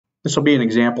This will be an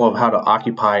example of how to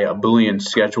occupy a Boolean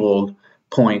scheduled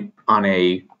point on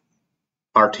a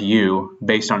RTU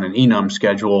based on an enum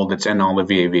schedule that's in all the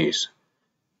VAVs.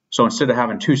 So instead of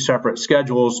having two separate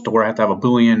schedules to where I have to have a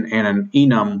Boolean and an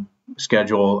enum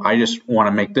schedule, I just want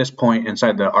to make this point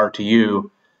inside the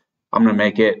RTU. I'm going to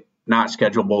make it not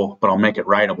schedulable, but I'll make it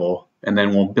writable, and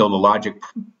then we'll build a logic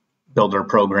builder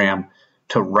program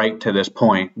to write to this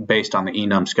point based on the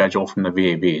enum schedule from the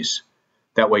VAVs.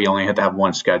 That way you only have to have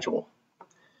one schedule.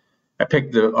 I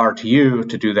picked the RTU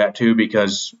to do that too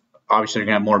because obviously you're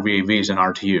going to have more VAVs than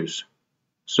RTUs.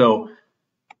 So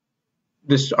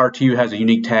this RTU has a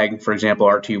unique tag, for example,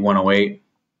 RTU 108.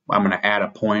 I'm going to add a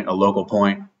point, a local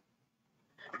point.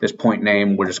 This point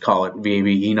name, we'll just call it VAV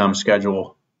enum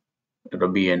schedule. It'll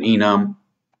be an enum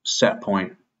set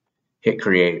point, hit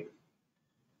create.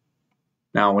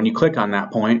 Now, when you click on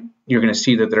that point, you're going to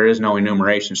see that there is no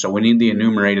enumeration. So we need the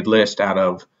enumerated list out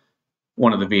of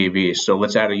one of the VAVs. So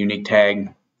let's add a unique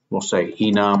tag. We'll say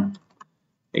enum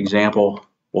example.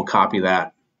 We'll copy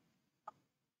that.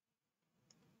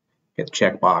 Hit the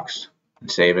checkbox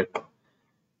and save it.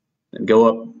 Then go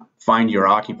up, find your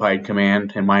occupied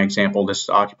command. In my example, this is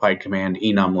occupied command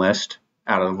enum list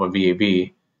out of a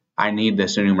VAV. I need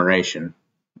this enumeration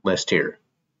list here.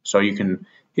 So you can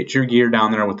hit your gear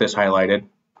down there with this highlighted.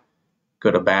 Go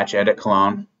to batch, edit,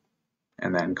 clone,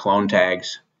 and then clone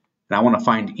tags. And I want to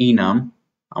find enum.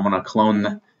 I'm going to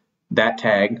clone that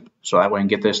tag so that way I can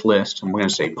get this list. And we're going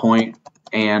to say point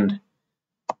and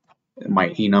my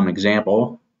enum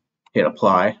example. Hit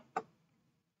apply.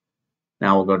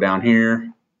 Now we'll go down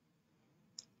here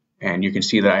and you can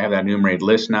see that I have that enumerated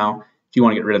list now. If you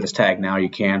want to get rid of this tag now, you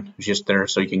can. It's just there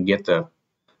so you can get the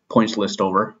points list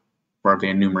over for the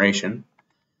enumeration.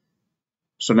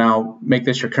 So now make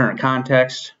this your current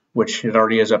context, which it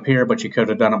already is up here, but you could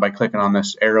have done it by clicking on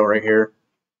this arrow right here.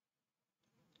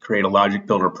 Create a logic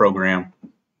builder program.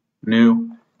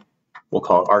 New. We'll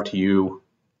call it RTU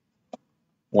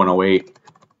 108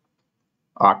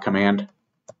 awk command.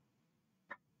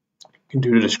 You can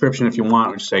do the description if you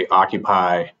want. Just say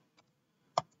occupy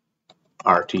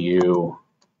RTU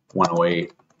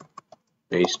 108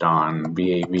 based on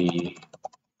VAV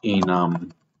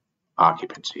enum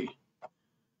occupancy.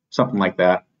 Something like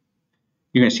that.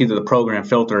 You're going to see that the program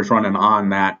filter is running on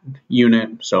that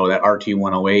unit, so that RTU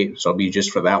 108, so it'll be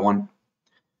just for that one.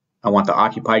 I want the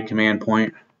occupied command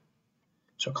point,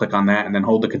 so click on that and then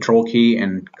hold the control key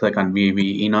and click on VAV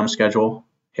enum schedule.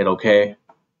 Hit OK.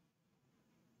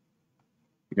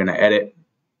 You're going to edit.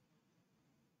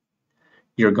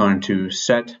 You're going to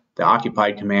set the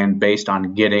occupied command based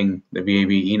on getting the VAV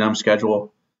enum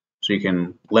schedule. So you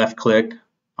can left click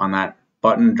on that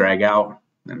button, drag out,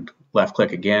 and left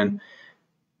click again.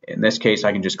 In this case,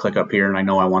 I can just click up here and I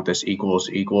know I want this equals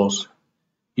equals.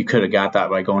 You could have got that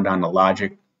by going down to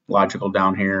logical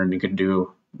down here, and you could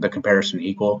do the comparison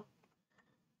equal.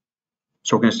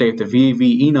 So we're going to say if the VAV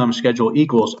enum schedule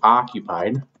equals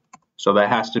occupied, so that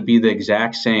has to be the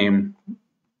exact same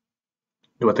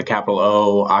with the capital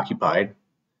O occupied.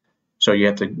 So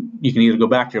you can either go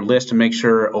back to your list to make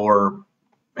sure or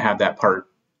have that part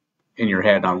in your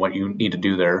head on what you need to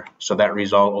do there. So that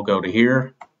result will go to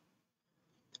here.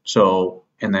 So,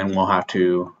 and then we'll have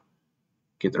to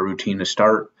get the routine to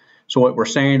start. So what we're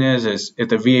saying is if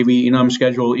the VAV enum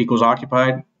schedule equals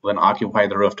occupied, then occupy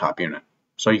the rooftop unit.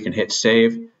 So you can hit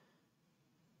save.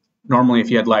 Normally, if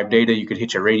you had live data, you could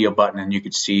hit your radio button and you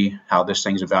could see how this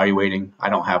thing's evaluating. I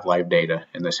don't have live data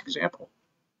in this example.